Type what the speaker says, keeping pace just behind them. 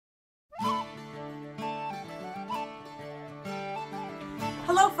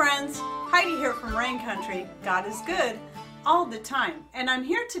Hello friends, Heidi here from Rain Country. God is good all the time. And I'm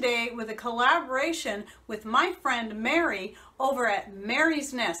here today with a collaboration with my friend Mary over at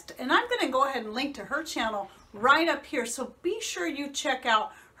Mary's Nest. And I'm going to go ahead and link to her channel right up here. So be sure you check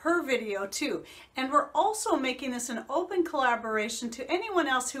out her video too. And we're also making this an open collaboration to anyone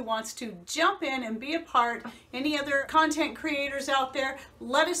else who wants to jump in and be a part. Any other content creators out there,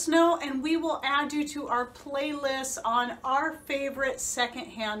 let us know and we will add you to our playlist on our favorite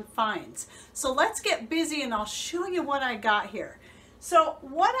secondhand finds. So let's get busy and I'll show you what I got here. So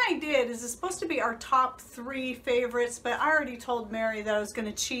what I did is it's supposed to be our top 3 favorites, but I already told Mary that I was going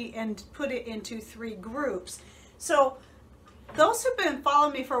to cheat and put it into 3 groups. So those who've been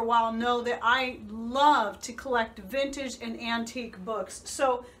following me for a while know that I love to collect vintage and antique books.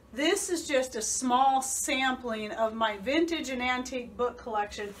 So this is just a small sampling of my vintage and antique book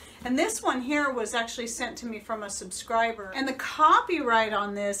collection. And this one here was actually sent to me from a subscriber. And the copyright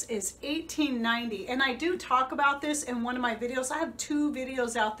on this is 1890. And I do talk about this in one of my videos. I have 2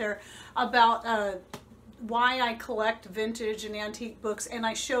 videos out there about why I collect vintage and antique books, and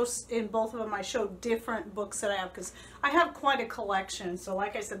I show in both of them I show different books that I have because I have quite a collection. So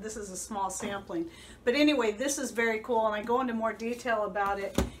like I said, this is a small sampling, but anyway, this is very cool and I go into more detail about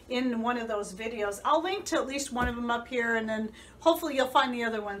it in one of those videos. I'll link to at least one of them up here, and then hopefully you'll find the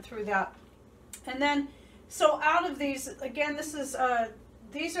other one through that. And then so out of these, again, this is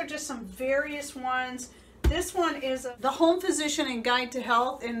these are just some various ones. This one is The Home Physician and Guide to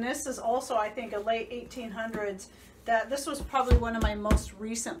Health, and this is also, I think, a late 1800s. This was probably one of my most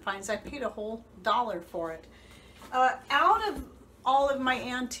recent finds. I paid a whole $1 for it. Out of all of my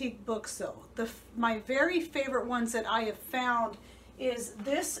antique books, though, my very favorite ones that I have found is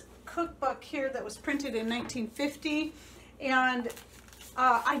this cookbook here that was printed in 1950. And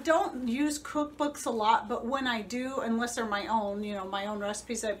I don't use cookbooks a lot, but when I do, unless they're my own, you know, my own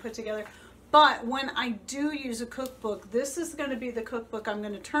recipes that I put together. But when I do use a cookbook, this is going to be the cookbook I'm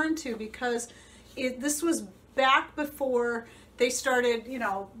going to turn to, because this was back before they started, you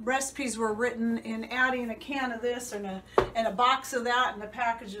know, recipes were written in adding a can of this and a box of that and a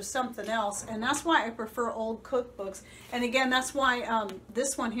package of something else. And that's why I prefer old cookbooks. And again, that's why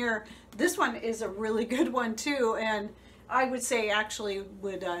this one here, this one is a really good one too. And I would say actually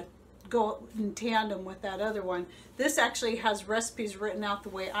would go in tandem with that other one. This actually has recipes written out the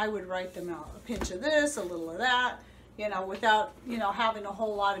way I would write them out. A pinch of this, a little of that, you know, without, you know, having a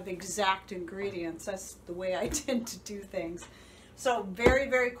whole lot of exact ingredients. That's the way I tend to do things. So very,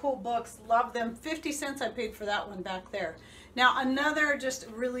 very cool books. Love them. 50 cents I paid for that one back there. Now another just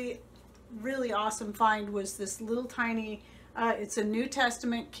really, really awesome find was this little tiny, it's a New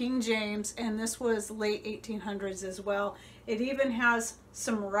Testament, King James, and this was late 1800s as well. It even has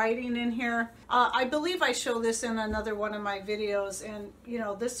some writing in here. I believe I show this in another one of my videos, and you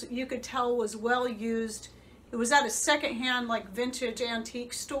know, this you could tell was well used. It was at a secondhand, like vintage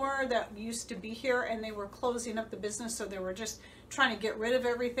antique store that used to be here, and they were closing up the business, so they were just trying to get rid of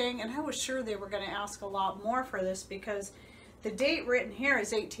everything. And I was sure they were going to ask a lot more for this, because the date written here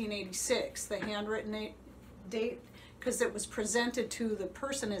is 1886, the handwritten date, because it was presented to the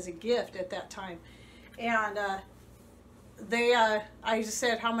person as a gift at that time. And I just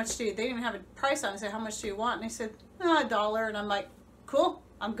said, how much do you, they didn't even have a price on it. I said, how much do you want? And they said, oh, $1. And I'm like, cool,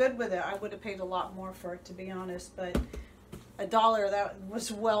 I'm good with it. I would have paid a lot more for it, to be honest, but $1, that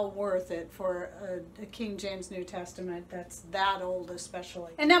was well worth it for a King James New Testament that's that old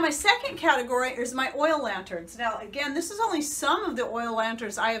especially. And now my second category is my oil lanterns. Now again, this is only some of the oil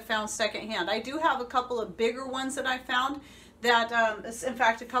lanterns I have found secondhand. I do have a couple of bigger ones that I found that, in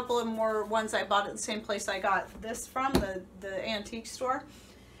fact, a couple of them were ones I bought at the same place I got this from, the antique store.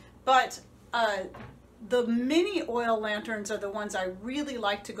 But the mini oil lanterns are the ones I really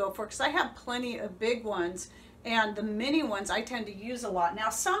like to go for, because I have plenty of big ones, and the mini ones I tend to use a lot. Now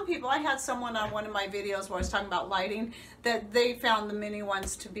some people, I had someone on one of my videos where I was talking about lighting, that they found the mini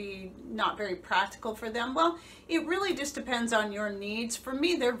ones to be not very practical for them. Well, it really just depends on your needs. For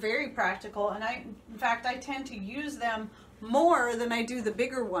me, they're very practical, and in fact, I tend to use them more than I do the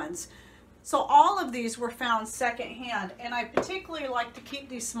bigger ones. So all of these were found secondhand, and I particularly like to keep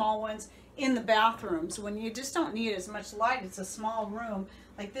these small ones in the bathrooms when you just don't need as much light. It's a small room.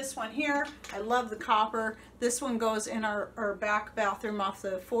 Like this one here, I love the copper. This one goes in our back bathroom off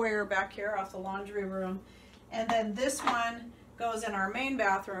the foyer back here, off the laundry room. And then this one goes in our main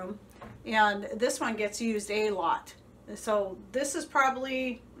bathroom, and this one gets used a lot. So this is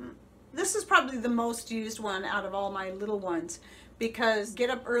probably the most used one out of all my little ones, because get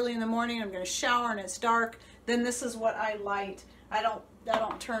up early in the morning, I'm going to shower and it's dark, then this is what I light. I don't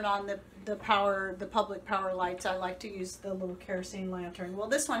turn on the public power lights. I like to use the little kerosene lantern. Well,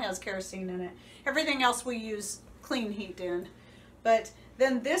 this one has kerosene in it. Everything else we use clean heat in. But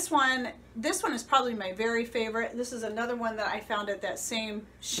then this one is probably my very favorite. This is another one that I found at that same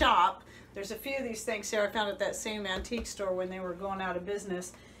shop. There's a few of these things here I found at that same antique store when they were going out of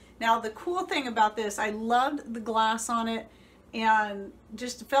business. Now the cool thing about this, I loved the glass on it and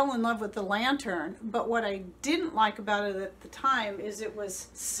just fell in love with the lantern. But what I didn't like about it at the time is it was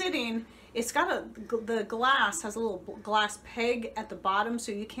sitting, it's got the glass has a little glass peg at the bottom,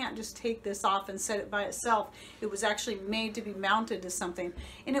 so you can't just take this off and set it by itself. It was actually made to be mounted to something.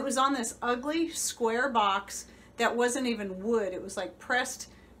 And it was on this ugly square box that wasn't even wood. It was like pressed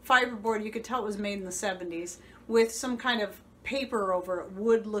fiberboard. You could tell it was made in the 70s with some kind of paper over it,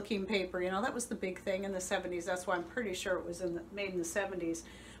 wood looking paper. You know, that was the big thing in the 70s. That's why I'm pretty sure it was made in the 70s.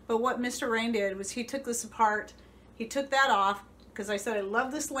 But what Mr. Rain did was he took this apart, he took that off, because I said I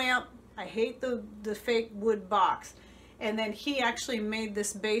love this lamp, I hate the fake wood box, and then he actually made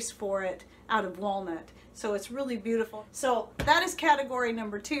this base for it out of walnut. So it's really beautiful. So that is category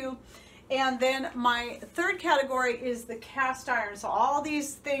number 2. And then my third category is the cast iron. So all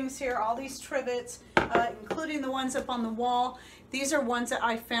these things here, all these trivets, including the ones up on the wall, these are ones that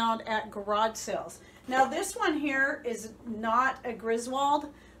I found at garage sales. Now this one here is not a Griswold,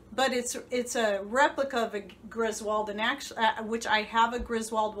 but it's a replica of a Griswold, and actually, which I have a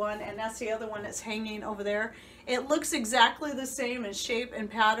Griswold one, and that's the other one that's hanging over there. It looks exactly the same in shape and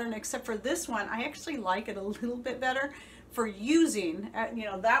pattern, except for this one, I actually like it a little bit better for using. You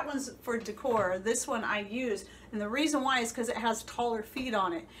know, that one's for decor. This one I use, and the reason why is because it has taller feet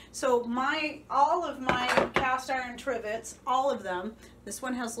on it. So all of my cast iron trivets, all of them, this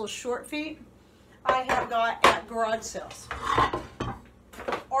one has little short feet, I have got at garage sales.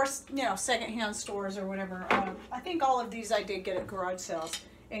 Or, you know, secondhand stores or whatever. I think all of these I did get at garage sales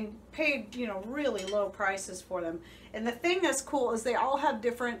and paid, you know, really low prices for them. And the thing that's cool is they all have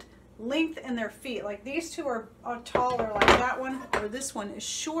different length in their feet. Like these two are taller, like that one, or this one is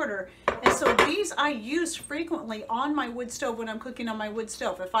shorter. And so these I use frequently on my wood stove when I'm cooking on my wood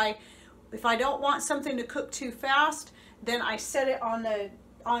stove. If I don't want something to cook too fast, then I set it on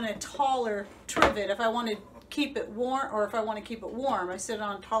a taller trivet. If I want to keep it warm, or if I want to keep it warm, I set it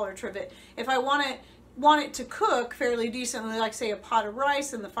on a taller trivet. If I want it to cook fairly decently, like say a pot of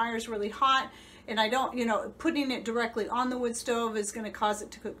rice and the fire's really hot, and I don't, you know, putting it directly on the wood stove is going to cause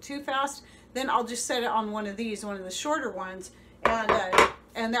it to cook too fast, then I'll just set it on one of these, one of the shorter ones,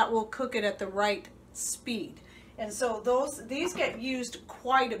 and that will cook it at the right speed. And so these get used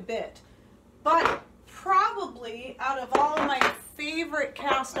quite a bit. But probably out of all of my favorite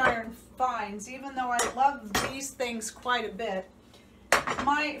cast iron finds, even though I love these things quite a bit,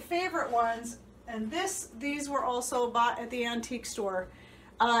 my favorite ones, and these were also bought at the antique store,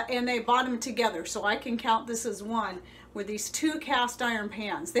 and they bought them together, so I can count this as one, were these two cast iron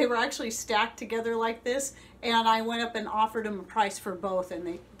pans. They were actually stacked together like this, and I went up and offered them a price for both,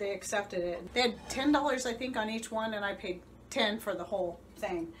 and they accepted it. They had $10 I think on each one, and I paid $10 for the whole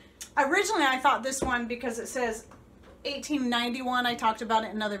thing. Originally I thought this one, because it says 1891, I talked about it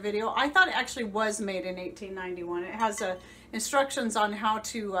in another video, I thought it actually was made in 1891. It has instructions on how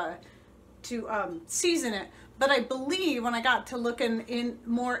to season it, but I believe when I got to looking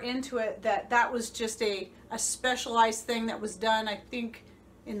more into it, that was just a specialized thing that was done, I think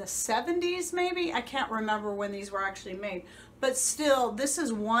in the 70s maybe. I can't remember when these were actually made, but still, this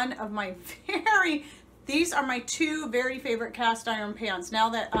is one of my these are my two very favorite cast iron pans. Now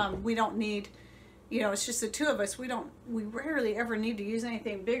that we don't need, you know, it's just the two of us, we rarely ever need to use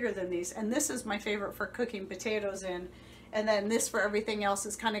anything bigger than these, and this is my favorite for cooking potatoes in. And then this for everything else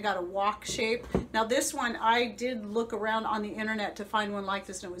has kind of got a wok shape. Now this one, I did look around on the internet to find one like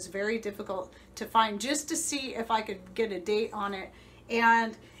this, and it was very difficult to find, just to see if I could get a date on it.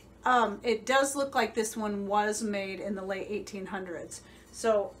 And it does look like this one was made in the late 1800s.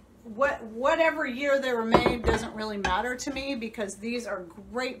 So whatever year they were made doesn't really matter to me, because these are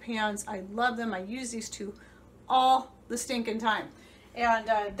great pans. I love them. I use these two all the stinking time.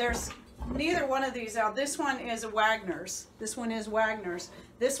 And there's neither one of these out. This one is a Wagner's. This one is Wagner's.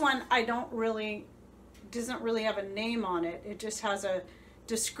 This one doesn't really have a name on it. It just has a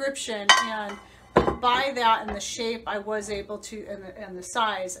description, and by that and the shape, I was able to, and the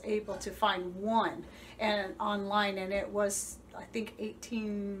size, able to find one and online, and it was, I think,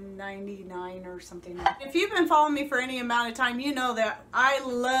 1899 or something like that. If you've been following me for any amount of time, you know that I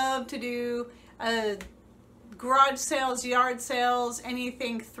love to do garage sales, yard sales,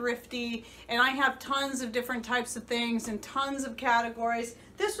 anything thrifty, and I have tons of different types of things and tons of categories.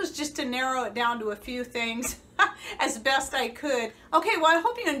 this was just to narrow it down to a few things as best I could. Okay, well, I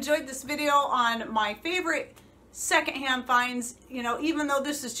hope you enjoyed this video on my favorite secondhand finds, you know, even though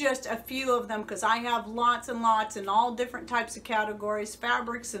this is just a few of them, because I have lots and lots in all different types of categories,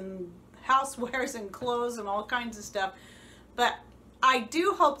 fabrics and housewares and clothes and all kinds of stuff. But I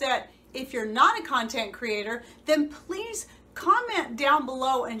do hope that if you're not a content creator, then please comment down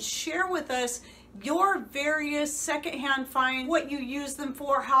below and share with us your various secondhand finds, what you use them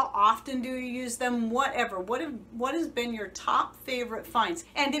for, how often do you use them, whatever. What has been your top favorite finds?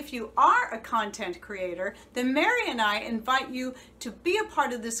 And if you are a content creator, then Mary and I invite you to be a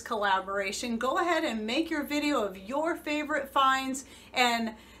part of this collaboration. Go ahead and make your video of your favorite finds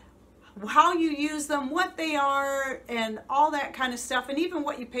and how you use them, what they are, and all that kind of stuff, and even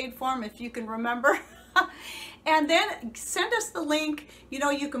what you paid for them if you can remember. And then send us the link. You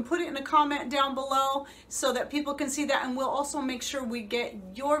know, you can put it in a comment down below so that people can see that, and we'll also make sure we get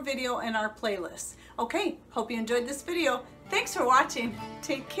your video in our playlist. Okay, hope you enjoyed this video. Thanks for watching.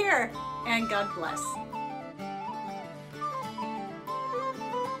 Take care and God bless.